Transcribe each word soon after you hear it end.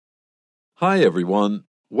Hi, everyone.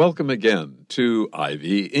 Welcome again to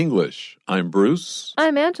Ivy English. I'm Bruce.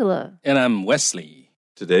 I'm Angela. And I'm Wesley.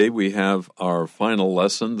 Today we have our final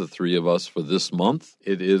lesson, the three of us, for this month.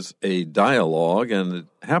 It is a dialogue, and it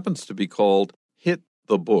happens to be called Hit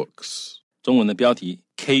the Books. 中文的标题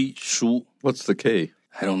K 书 What's the K?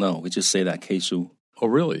 I don't know. We just say that K 书 Oh,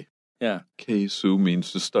 really? Yeah. K-su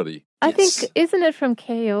means to study. I Yes. think, isn't it from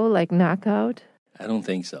KO, like knockout? I don't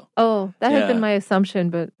think so. Oh, that had Yeah. been my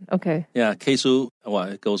assumption, but okay. Yeah, K 书 well,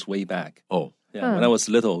 it goes way back. Oh, Yeah, When I was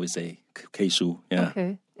little, we say K 书 Yeah.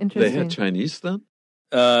 Okay, they interesting. had Chinese then?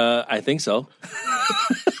 I think so.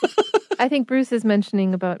 I think Bruce is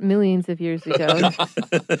mentioning about millions of years ago.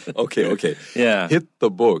 Okay. Yeah. Hit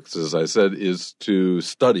the books, as I said, is to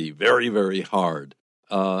study very, very hard.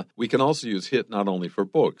 We can also use hit not only for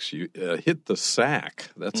books. You hit the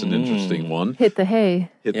sack. That's an interesting one. Hit the hay.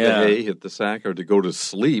 Hit Yeah. the hay, hit the sack, or to go to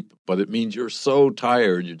sleep, but it means you're so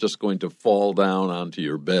tired, you're just going to fall down onto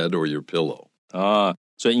your bed or your pillow.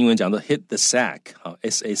 所以英文讲的 hit the sack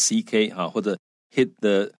S-A-C-K 或者 hit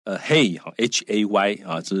the hay H-A-Y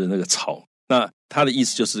就是那个草。那它的意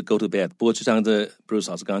思就是 go to bed。不过就像这 Bruce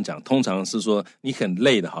老师刚刚讲，通常是说你很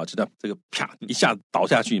累的就到这个啪一下倒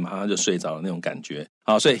下去，马上就睡着了那种感觉。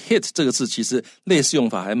所以 hit 这个字其实类似用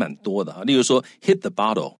法还蛮多的例如说 hit the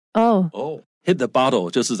bottle。Hit the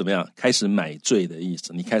bottle 就是怎么样开始买醉的意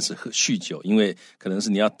思，你开始酗酒，因为可能是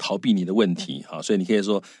你要逃避你的问题所以你可以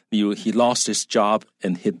说例如 he lost his job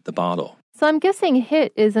and hit the bottle. So I'm guessing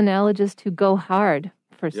hit is analogous to go hard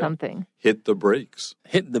for something. Hit the brakes.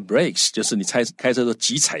 Hit the brakes 就是你开车都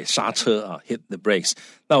急踩刹车hit the brakes.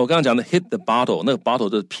 那我刚刚讲的 hit the bottle 那个 bottle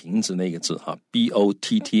就是瓶子那个字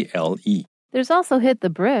B-O-T-T-L-E. There's also hit the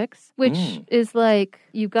bricks, which is like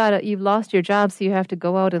you've lost your job, so you have to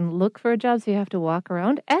go out and look for a job, so you have to walk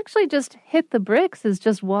around. Actually, just hit the bricks is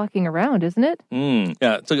just walking around, isn't it?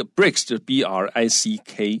 这个 bricks 就是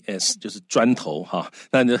B-R-I-C-K-S 就是砖头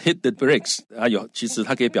那你 hit the bricks 其实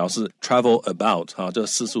它可以表示 travel about 就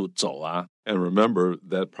四处走And remember,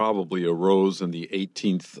 that probably arose in the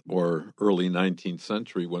 18th or early 19th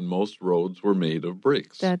century when most roads were made of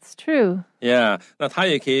bricks. That's true. Yeah, 那它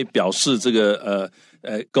也可以表示这个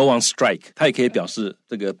go on strike， 它也可以表示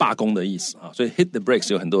这个罢工的意思所以 hit the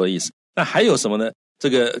brakes 有很多的意思。那还有什么呢？这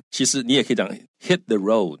个其实你也可以讲 hit the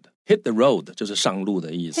road。Hit the road 就是上路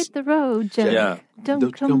的意思。 Hit the road, Jack. Yeah.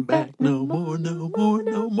 Don't come back no more. Hit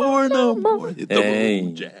the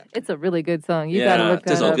road, Jack. It's a really good song. You gotta look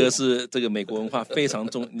这 that 首 up. 歌是这个美国文化非常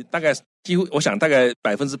重，你大概几乎我想大概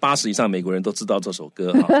80%以上美国人都知道这首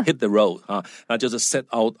歌Hit the road 那就是 set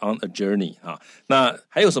out on a journey 那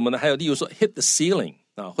还有什么呢？还有例如说 hit the ceiling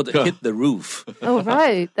或者 hit the roof Oh,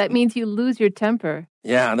 right. That means you lose your temper.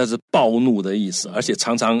 Yeah, 那是暴怒的意思，而且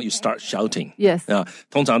常常 you start shouting. Yes.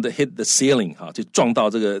 通常的 hit the ceiling 就撞到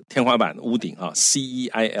这个天花板屋顶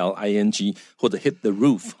C-E-I-L-I-N-G 或者 hit the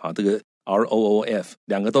roof 这个 R-O-O-F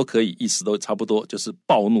两个都可以，意思都差不多，就是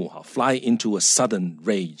暴怒fly into a sudden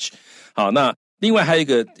rage 那另外还有一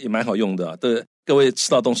个也蛮好用的各位吃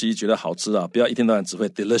到东西觉得好吃不要一天到晚只会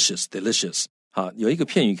delicious 有一个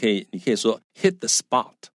片语你可以说 hit the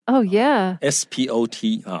spot。Oh, yeah.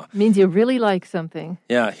 S-P-O-T Means you really like something.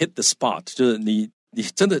 Yeah, hit the spot 就是你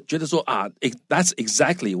真的觉得说that's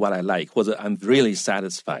exactly what I like 或者 I'm really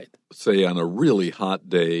satisfied. Say on a really hot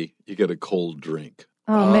day, you get a cold drink.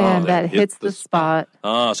 Oh, man, that hits the spot.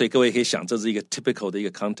 所以各位可以想这是一个 typical 的一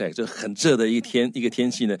个 context 就很热的一个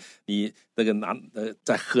天气呢你那个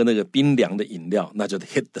在喝那个冰凉的饮料那就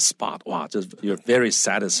hit the spot 哇就是 you're very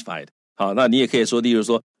satisfied那你也可以说例如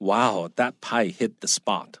说 Wow, that pie hit the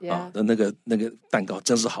spot 那个蛋糕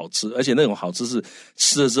真是好吃而且那种好吃是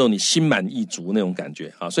吃了之后你心满意足那种感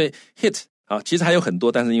觉所以 hit 其实还有很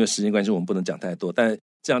多但是因为时间关系我们不能讲太多但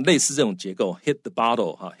这样类似这种结构 hit the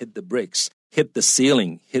bottle hit the bricks hit the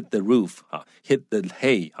ceiling, hit the roof, hit the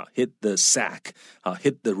hay, hit the sack,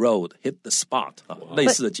 hit the road, hit the spot 类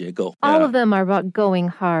似的结构 All of them are about going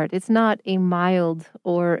hard. It's not a mild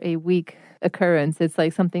or a weak occurrence. It's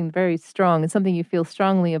like something very strong. It's something you feel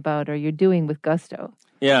strongly about or you're doing with gusto.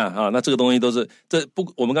 Yeah, 那这个东西都是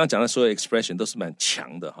我们刚刚讲的所有 expression 都是蛮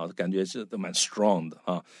强的感觉是都蛮 strong 的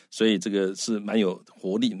所以这个是蛮有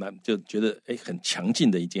活力就觉得很强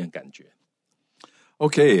劲的一件感觉。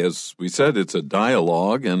Okay, as we said, it's a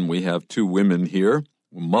dialogue, and we have two women here,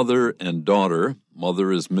 mother and daughter.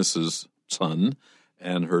 Mother is Mrs. Sun,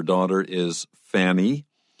 and her daughter is Fanny.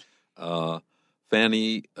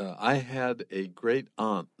 Fanny, I had a great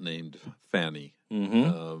aunt named Fanny,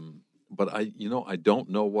 but I don't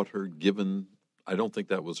know what I don't think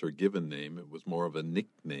that was her given name. It was more of a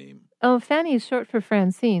nickname. Oh, Fanny is short for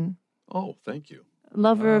Francine. Oh, thank you.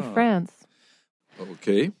 Lover of France.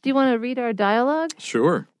 Okay. Do you want to read our dialogue?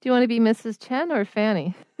 Sure. Do you want to be Mrs. Chen or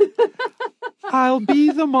Fanny? I'll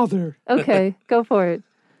be the mother. Okay, go for it.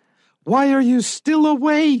 Why are you still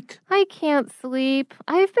awake? I can't sleep.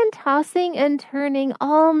 I've been tossing and turning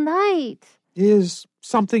all night. Is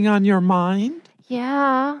something on your mind?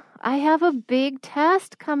 Yeah, I have a big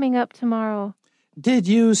test coming up tomorrow. Did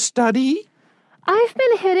you study? I've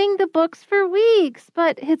been hitting the books for weeks,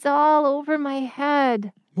 but it's all over my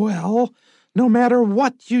head. Well, no matter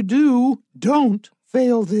what you do, don't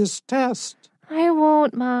fail this test. I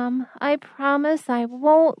won't, Mom. I promise I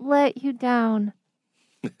won't let you down.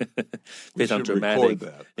 非常 should dramatic. record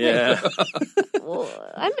that. Yeah. Well,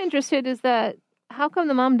 I'm interested is that how come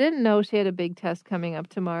the mom didn't know she had a big test coming up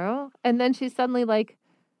tomorrow? And then she's suddenly like,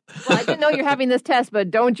 well, I didn't know you're having this test,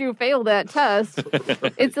 but don't you fail that test.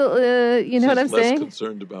 It's, you know what I'm saying? She's less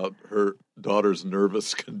concerned about her daughter's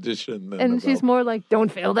nervous condition. Than And about... she's more like,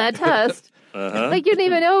 don't fail that test. Uh-huh. Like, you didn't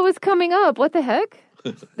even know it was coming up. What the heck?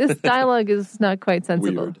 This dialogue is not quite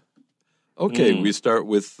sensible. Weird. Okay, we start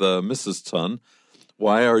with Mrs. Tun.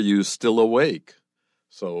 Why are you still awake?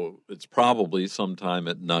 So it's probably sometime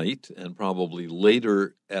at night and probably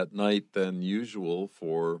later at night than usual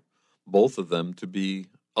for both of them to be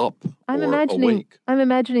up or awake. I'm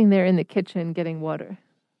imagining they're in the kitchen getting water.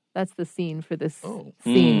 That's the scene for this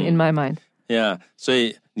scene in my mind. Yeah, 所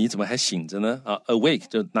以你怎么还醒着呢？啊 ，awake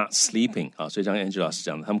就 not sleeping 啊，所以像 Angela 老师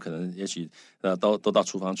讲的，他们可能也许都到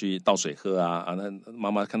厨房去倒水喝啊，那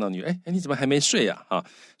妈妈看到你，哎，你怎么还没睡啊？啊，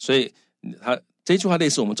所以这句话类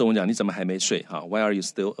似我们中文讲你怎么还没睡？哈 ，Why are you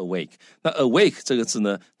still awake？ 那 awake 这个字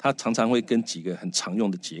呢，它常常会跟几个很常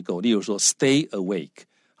用的结构，例如说 stay awake。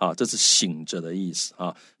啊，这是醒着的意思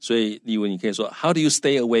啊，所以例如你可以说 How do you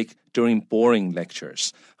stay awake during boring lectures？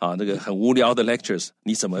 啊，那个很无聊的 lectures，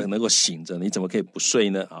 你怎么能够醒着？你怎么可以不睡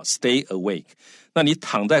呢？啊 ，stay awake。那你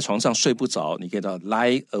躺在床上睡不着，你可以叫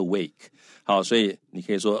lie awake。好，所以你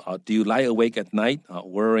可以说啊 ，Do you lie awake at night？ 啊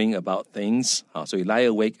 ，worrying about things。啊，所以 lie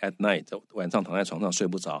awake at night， 晚上躺在床上睡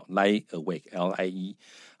不着 ，lie awake，L-I-E。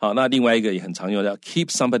好，那另外一个也很常用，叫 keep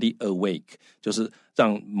somebody awake， 就是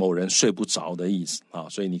让某人睡不着的意思啊。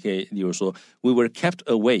所以你可以，例如说 ，We were kept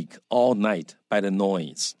awake all night by the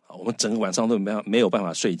noise。啊，我们整个晚上都没有办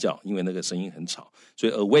法睡觉，因为那个声音很吵。所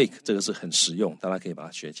以 awake 这个是很实用，大家可以把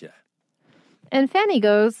它学起来。And Fanny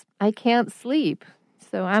goes, I can't sleep,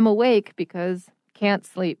 so I'm awake because can't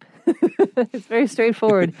sleep. It's very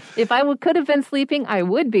straightforward. If I could have been sleeping, I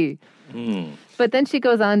would be. But then she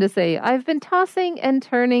goes on to say, I've been tossing and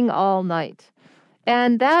turning all night.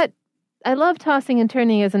 And that, I love tossing and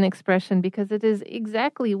turning as an expression because it is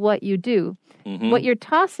exactly what you do. What you're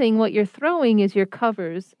tossing, what you're throwing is your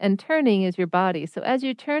covers, and turning is your body. So as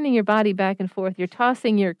you're turning your body back and forth, you're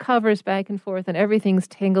tossing your covers back and forth, and everything's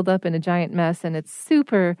tangled up in a giant mess, and it's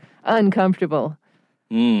super uncomfortable.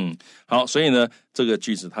 好，所以呢，这个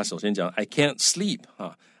句子它首先讲 I can't sleep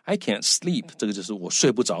啊 I can't sleep 这个就是我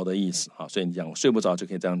睡不着的意思啊，所以你讲我睡不着就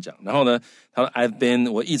可以这样讲。然后呢，他说 I've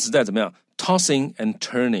been 我一直在怎么样 tossing and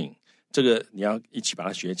turning， 这个你要一起把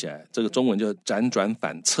它学起来。这个中文就辗转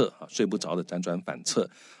反侧啊，睡不着的辗转反侧。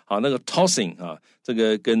好，那个 tossing 啊，这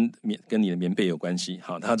个跟你的棉被有关系。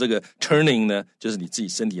好，它这个 turning 呢，就是你自己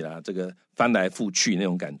身体啦，这个翻来覆去那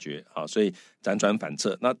种感觉。好，所以辗转反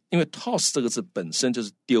侧。那因为 toss 这个字本身就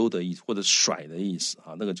是丢的意思，或者甩的意思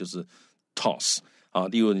啊，那个就是 toss。啊，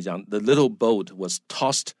例如你讲 The little boat was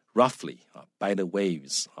tossed roughly 啊 by the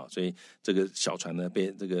waves 啊，所以这个小船呢被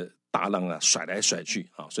这个大浪啊甩来甩去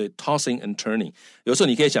啊，所以 tossing and turning， 有时候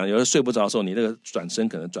你可以想，有时候睡不着的时候，你那个转身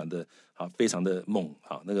可能转的啊非常的猛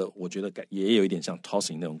啊，那个我觉得也有一点像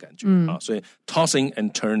tossing 那种感觉啊，所以 tossing and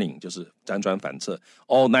turning 就是辗转反侧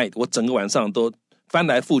all night， 我整个晚上都翻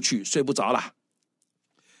来覆去睡不着啦。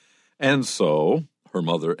And so her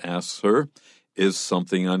mother asks her, Is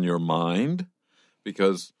something on your mind?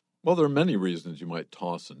 Because, well, there are many reasons you might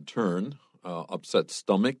toss and turn. Upset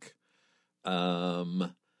stomach,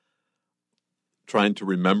 trying to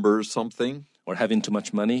remember something. Or having too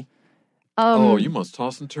much money. You must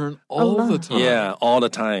toss and turn all the time. Yeah, all the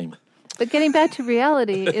time. But getting back to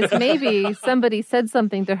reality is maybe somebody said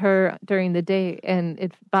something to her during the day and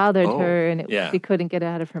it bothered her and she couldn't get it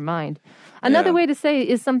out of her mind. Another way to say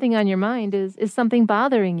is something on your mind is something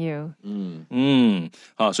bothering you.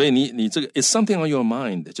 好，所以你这个 is something on your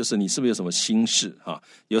mind 就是你是不是有什么心事哈？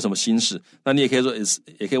有什么心事？那你也可以说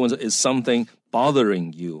也可以问说 is something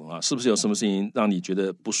bothering you 啊？是不是有什么事情让你觉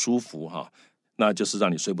得不舒服哈？那就是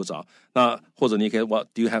让你睡不着。那或者你也可以 What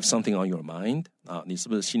do you have something on your mind 啊？你是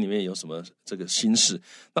不是心里面有什么这个心事？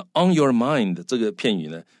那 on your mind 这个片语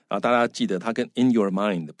呢啊，大家记得它跟 in your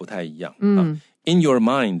mind 不太一样啊。in your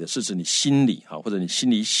mind 是指你心里或者你心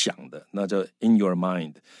里想的，那叫 in your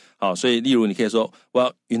mind。好，所以例如你可以说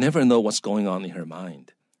Well, you never know what's going on in her mind。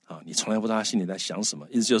你从来不知道她心里在想什么，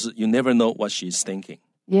意思就是 you never know what she's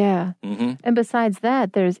thinking。Yeah. And besides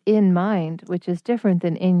that, there's in mind, which is different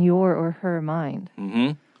than in your or her mind.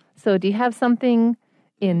 So do you have something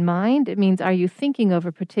in mind? It means, are you thinking of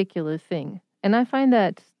a particular thing? And I find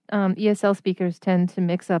that ESL speakers tend to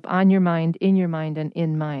mix up on your mind, in your mind, and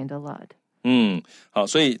in mind a lot. 好，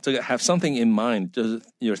所以这个 have something in mind 就是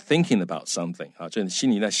you're thinking about something 就是你心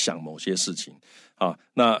里在想某些事情。好，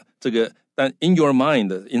那这个但 in your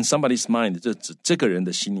mind, in somebody's mind 就指这个人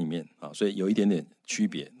的心里面所以有一点点区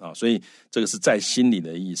别所以这个是在心里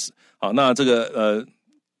的意思。好，那这个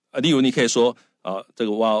例如你可以说这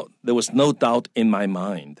个 Well, there was no doubt in my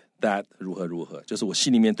mind that 如何如何，就是我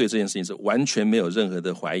心里面对这件事情是完全没有任何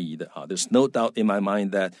的怀疑的There's no doubt in my mind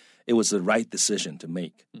that it was the right decision to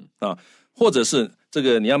make 或者是这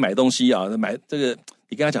个你要买东西买这个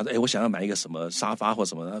你跟他讲说我想要买一个什么沙发或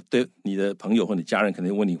什么，对你的朋友或你家人可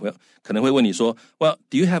能会问你说 Well,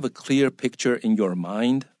 do you have a clear picture in your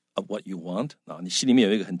mind of what you want 你心里面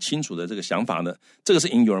有一个很清楚的这个想法呢，这个是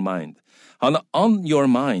in your mind。 好，那 on your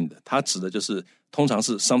mind 它指的就是通常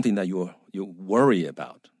是 something that you worry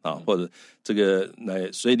about或者这个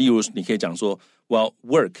所以例如你可以讲说 Well,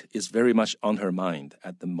 work is very much on her mind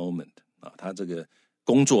at the moment 他这个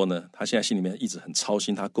工作呢，他现在心里面一直很操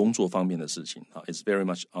心他工作方面的事情It's very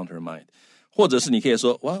much on her mind。 或者是你可以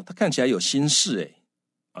说哇，他看起来有心事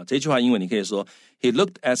这句话英文你可以说 He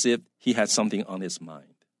looked as if he had something on his mind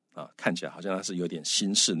看起来好像他是有点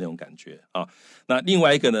心事那种感觉那另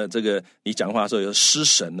外一个呢，这个你讲话的时候有失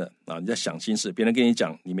神了你在想心事，别人跟你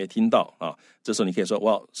讲你没听到这时候你可以说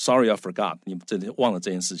Well, sorry, I forgot， 你真的忘了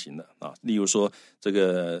这件事情了例如说这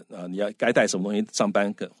个你要该带什么东西上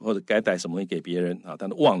班或者该带什么东西给别人但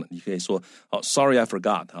是忘了，你可以说Sorry, I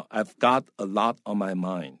forgot I've got a lot on my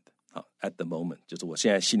mind at the moment， 就是我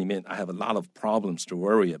现在心里面 I have a lot of problems to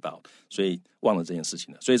worry about， 所以忘了这件事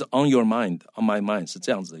情了。所以是 on your mind, on my mind 是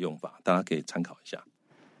这样子的用法，大家可以参考一下。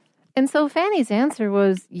And so Fanny's answer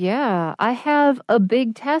was, yeah, I have a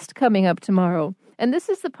big test coming up tomorrow. And this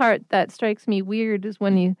is the part that strikes me weird is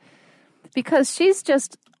when because she's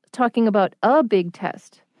just talking about a big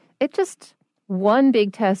test. It's just one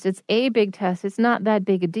big test. It's a big test. It's not that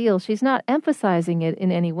big a deal. She's not emphasizing it in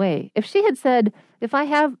any way. If she had said, if I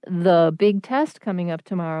have the big test coming up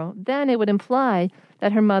tomorrow, then it would imply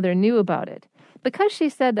that her mother knew about it. Because she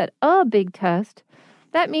said that a big test,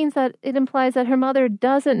 that means that it implies that her mother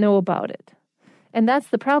doesn't know about it. And that's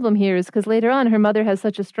the problem here is because later on her mother has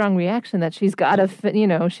such a strong reaction that she's got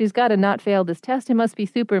to not fail this test. It must be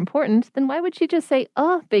super important. Then why would she just say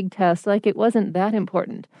a big test like it wasn't that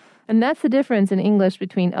important? And that's the difference in English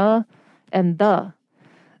between a and the.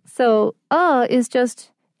 So is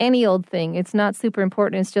just any old thing. It's not super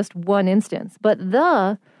important. It's just one instance. But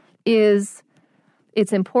the is,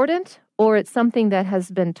 it's important or it's something that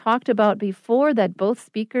has been talked about before that both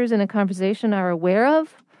speakers in a conversation are aware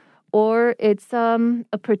of, or it's a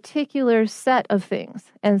particular set of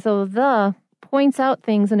things. And so the points out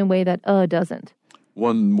things in a way that doesn't.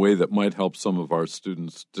 One way that might help some of our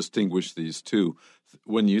students distinguish these two,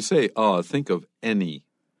 when you say think of any,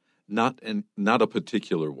 not a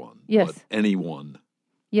particular one, yes, but any one.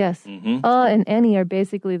 Yes. Mm-hmm. And any are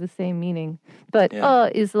basically the same meaning, but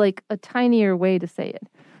is like a tinier way to say it.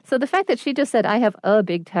 So the fact that she just said, I have a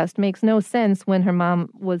big test makes no sense when her mom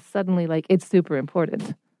was suddenly like, it's super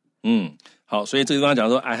important. 好，所以这个地方讲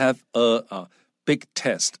说 I have a big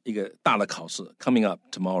test 一个大的考试 coming up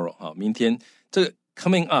tomorrow 明天这个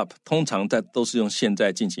coming up 通常都是用现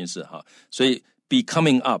在进行式所以 be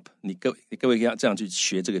coming up 你各位可以这样去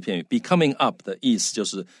学这个片语 be coming up 的意思就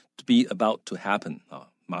是 to be about to happen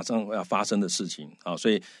马上要发生的事情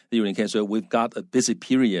所以例如你可以说 we've got a busy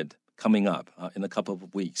period coming up in a couple of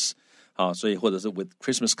weeks 所以或者是 with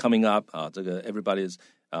Christmas coming up 这个 everybody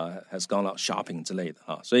has gone out shopping 之类的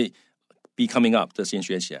所以 be coming up 这先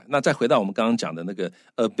学起来。那再回到我们刚刚讲的那个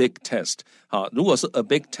a big test 如果是 a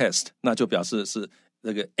big test 那就表示是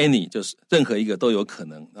那个 any 就是任何一个都有可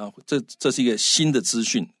能这是一个新的资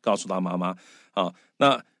讯告诉他妈妈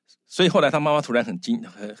那所以后来他妈妈突然很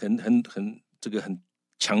这个很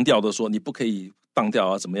强调的说你不可以当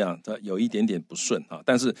掉怎么样有一点点不顺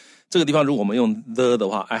但是这个地方如果我们用 the 的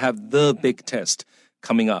话 I have the big test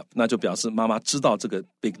coming up 那就表示妈妈知道这个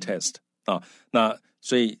big test 那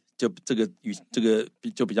所以就这个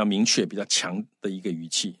就比较明确比较强的一个语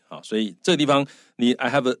气所以这个地方你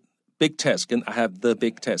I have a big test 跟 I have the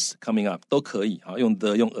big test coming up 都可以用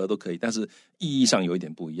the 用 a 都可以但是意义上有一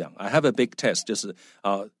点不一样 I have a big test 就是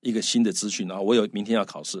一个新的资讯我有明天要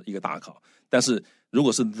考试一个大考但是如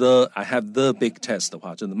果是 I have the big test 的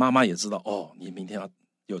话，就是妈妈也知道你明天要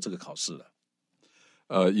有这个考试了。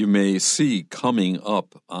You may see coming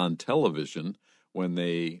up on television when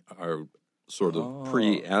they are sort of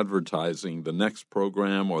pre-advertising the next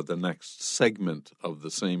program or the next segment of the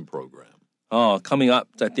same program. Coming up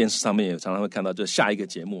在电视上面也常常会看到，就下一个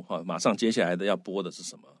节目马上接下来的要播的是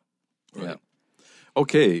什么。Right.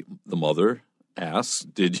 Okay, the mother asks,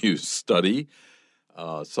 did you study?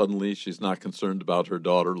 Suddenly, she's not concerned about her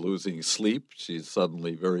daughter losing sleep. She's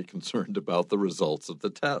suddenly very concerned about the results of the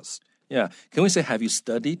test. Yeah. Can we say, have you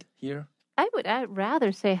studied here? I'd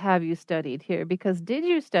rather say, have you studied here? Because did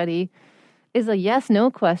you study is a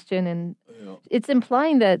yes-no question, and it's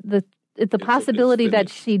implying that the possibility that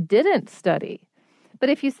she didn't study. But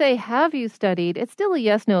if you say, have you studied, it's still a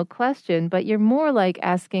yes-no question, but you're more like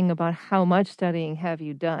asking about how much studying have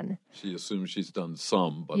you done. She assumes she's done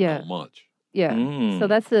some, but not much. Yeah. So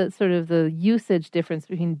that's the sort of the usage difference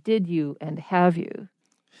between did you and have you.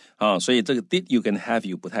 所以这个 did you 跟 have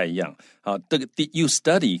you 不太一样。这个 did you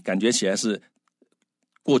study 感觉起来是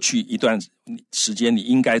过去一段时间你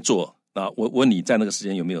应该做，我问你在那个时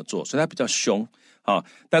间有没有做，所以它比较凶。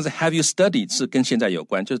但是 have you studied 是跟现在有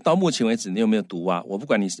关，就是到目前为止你有没有读啊？我不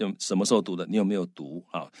管你什么时候读的，你有没有读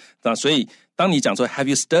那所以当你讲说 have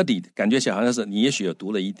you studied， 感觉起来好像是你也许有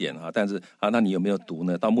读了一点但是那你有没有读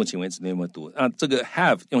呢？到目前为止你有没有读？那这个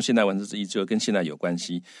have 用现代文字意思就跟现在有关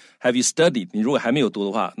系。Have you studied？ 你如果还没有读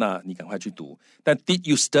的话，那你赶快去读。但 did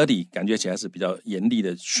you study 感觉起来是比较严厉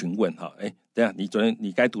的询问等下你昨天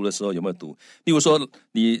你该读的时候有没有读？例如说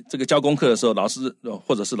你这个教功课的时候，老师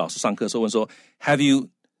或者是老师上课的时候问说 Have you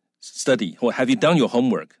studied 或 Have you done your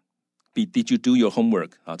homework？ 比 Did you do your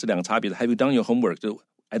homework？ 这两个差别的 Have you done your homework 就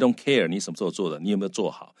I don't care 你什么时候做的，你有没有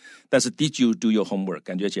做好？但是 Did you do your homework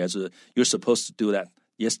感觉起来是 You're supposed to do that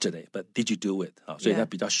yesterday, but did you do it？ 所以它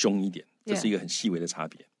比较凶一点，这是一个很细微的差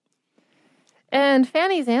别。And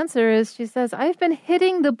Fanny's answer is, she says, I've been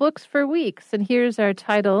hitting the books for weeks. And here's our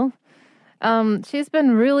title. She's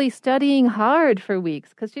been really studying hard for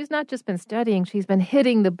weeks because she's not just been studying, she's been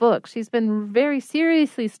hitting the book. She's been very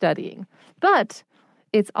seriously studying. But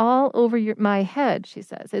it's all over my head, she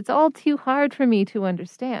says. It's all too hard for me to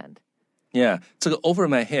understand. Yeah, 这个 over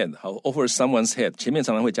my head, over someone's head, 前面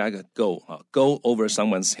常常会加一个 go over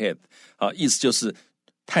someone's head. 意思就是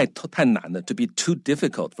太难了 to be too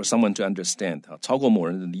difficult for someone to understand. 超过某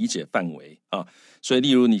人的理解范围所以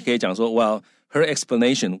例如你可以讲说 well, her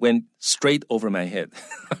explanation went straight over my head.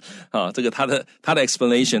 这个她的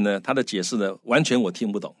explanation 呢，她的解释呢，完全我听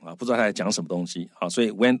不懂不知道她在讲什么东西所以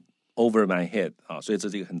went over my head 所以这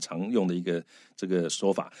是一个很常用的一个这个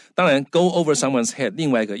说法。当然 go over someone's head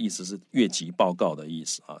另外一个意思是越级报告的意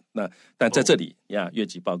思但在这里越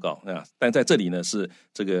级报告但在这里呢是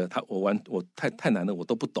这个我太难了，我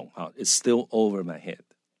都不懂it's still over my head.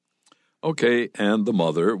 Okay, and the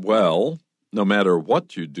mother, well, no matter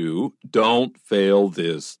what you do, don't fail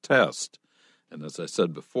this test. And as I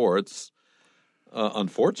said before, it's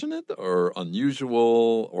unfortunate or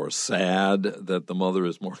unusual or sad that the mother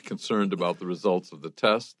is more concerned about the results of the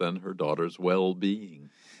test than her daughter's well-being.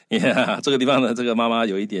 Yeah, 这个地方呢，这个妈妈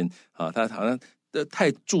有一点她好像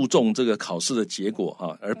太注重这个考试的结果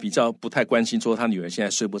而比较不太关心说她女儿现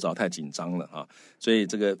在睡不着，太紧张了所以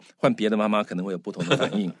这个换别的妈妈可能会有不同的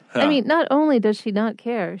反应。I mean, not only does she not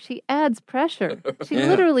care, she adds pressure. She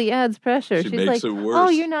literally adds pressure. She's makes like, it worse. Oh,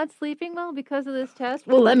 you're not sleeping well because of this test?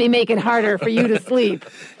 Well, let me make it harder for you to sleep.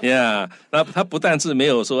 Yeah, 那她不但是没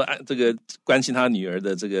有说这个关心她女儿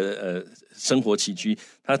的这个生活起居，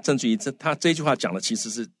她甚至于她这句话讲的其实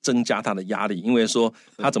是增加她的压力，因为说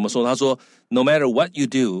她怎么说？她说 No matter what you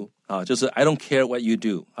do 就是 I don't care what you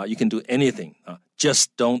do you can do anything just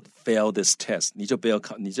don't fail this test 你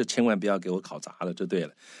就千万不要给我考砸了就对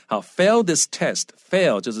了。好 fail this test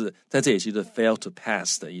fail 就是在这里其实 fail to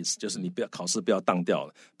pass 的意思，就是你不要考试不要当掉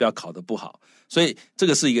了，不要考得不好，所以这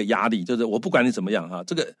个是一个压力，就是我不管你怎么样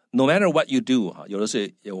这个 no matter what you do 有的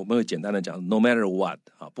时候我们会简单的讲 no matter what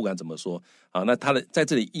不管怎么说那它的在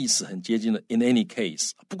这里意思很接近的 in any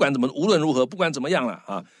case 不管怎么无论如何不管怎么样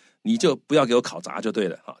了你就不要给我考砸就对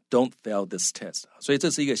了don't fail this test 所以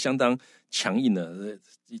这是一个相当强硬的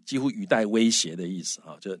几乎语带威胁的意思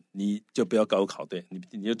就你就不要给我考对，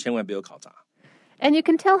你就千万不要考砸。And you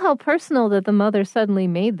can tell how personal that the mother suddenly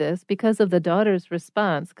made this because of the daughter's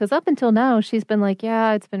response. Because up until now, she's been like,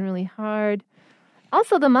 yeah, it's been really hard.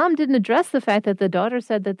 Also, the mom didn't address the fact that the daughter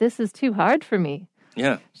said that this is too hard for me.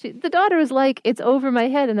 Yeah. The daughter is like, it's over my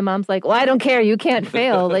head. And the mom's like, well, I don't care. You can't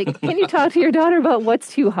fail. Like, can you talk to your daughter about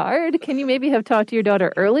what's too hard? Can you maybe have talked to your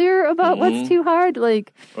daughter earlier about what's too hard?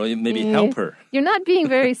 Like, or maybe help her. You're not being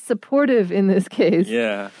very supportive in this case.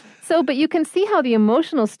 Yeah. So, but you can see how the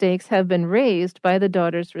emotional stakes have been raised by the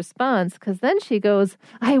daughter's response, because then she goes,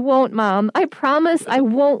 I won't, Mom. I promise I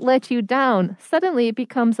won't let you down. Suddenly it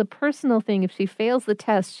becomes a personal thing. If she fails the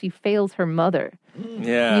test, she fails her mother.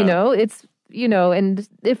 Yeah. And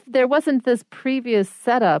if there wasn't this previous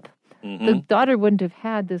setup, the daughter wouldn't have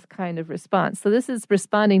had this kind of response. So this is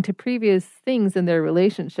responding to previous things in their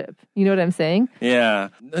relationship. You know what I'm saying? Yeah.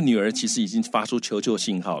 那女儿其实已经发出求救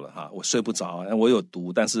信号了哈，我睡不着，我有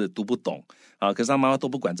读，但是读不懂啊。可是她妈妈都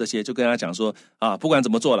不管这些，就跟她讲说啊，不管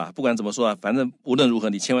怎么做啦，不管怎么说啊，反正无论如何，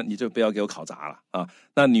你千万你就不要给我考砸了啊。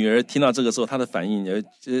那女儿听到这个时候，她的反应也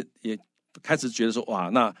开始觉得说，哇，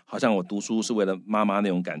那好像我读书是为了妈妈那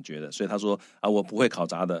种感觉的，所以她说啊，我不会考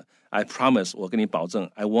砸的。I promise， 我跟你保证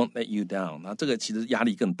 ，I won't let you down。那这个其实压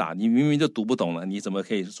力更大，你明明就读不懂了，你怎么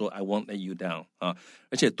可以说 I won't let you down 啊？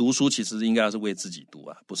而且读书其实应该是为自己读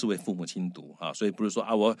啊，不是为父母亲读啊。所以不是说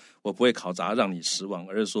啊，我不会考砸让你失望，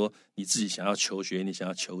而是说你自己想要求学，你想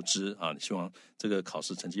要求知啊，你希望这个考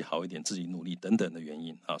试成绩好一点，自己努力等等的原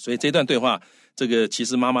因啊。所以这段对话，这个其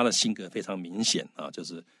实妈妈的性格非常明显啊，就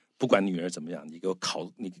是。不管女儿怎么样，你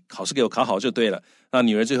考试给我考好就对了。那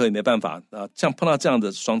女儿最后也没办法啊，像碰到这样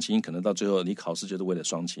的双亲，可能到最后你考试就是为了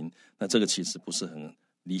双亲，那这个其实不是很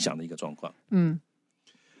理想的一个状况。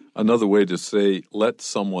Another way to say let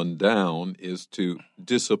someone down is to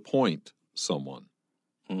disappoint someone.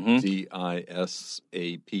 D-I-S-A-P-P-O-I-N-T.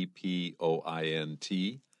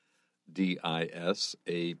 D-I-S-A-P-P-O-I-N-T.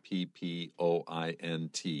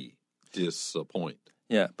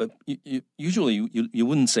 Disappoint.Yeah, but usually you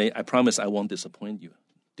wouldn't say, I promise I won't disappoint you.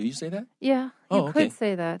 Do you say that? Yeah, you could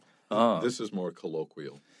say that. This is more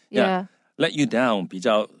colloquial. Yeah. Let you down 比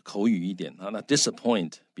较口语一点啊，那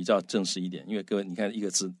disappoint 比较正式一点，因为各位你看一个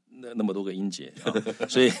字那么多个音节啊，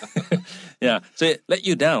所以所以 let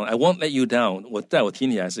you down, I won't let you down， 在我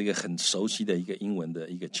听起来是一个很熟悉的一个英文的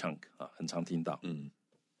一个 chunk 啊，很常听到。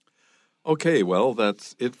Okay, well,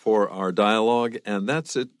 that's it for our dialogue, and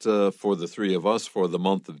that's it for the three of us for the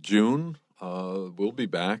month of June. We'll be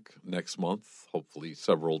back next month, hopefully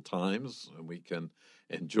several times, and we can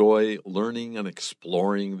enjoy learning and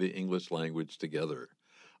exploring the English language together.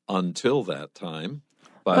 Until that time,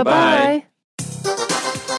 bye-bye. Bye-bye.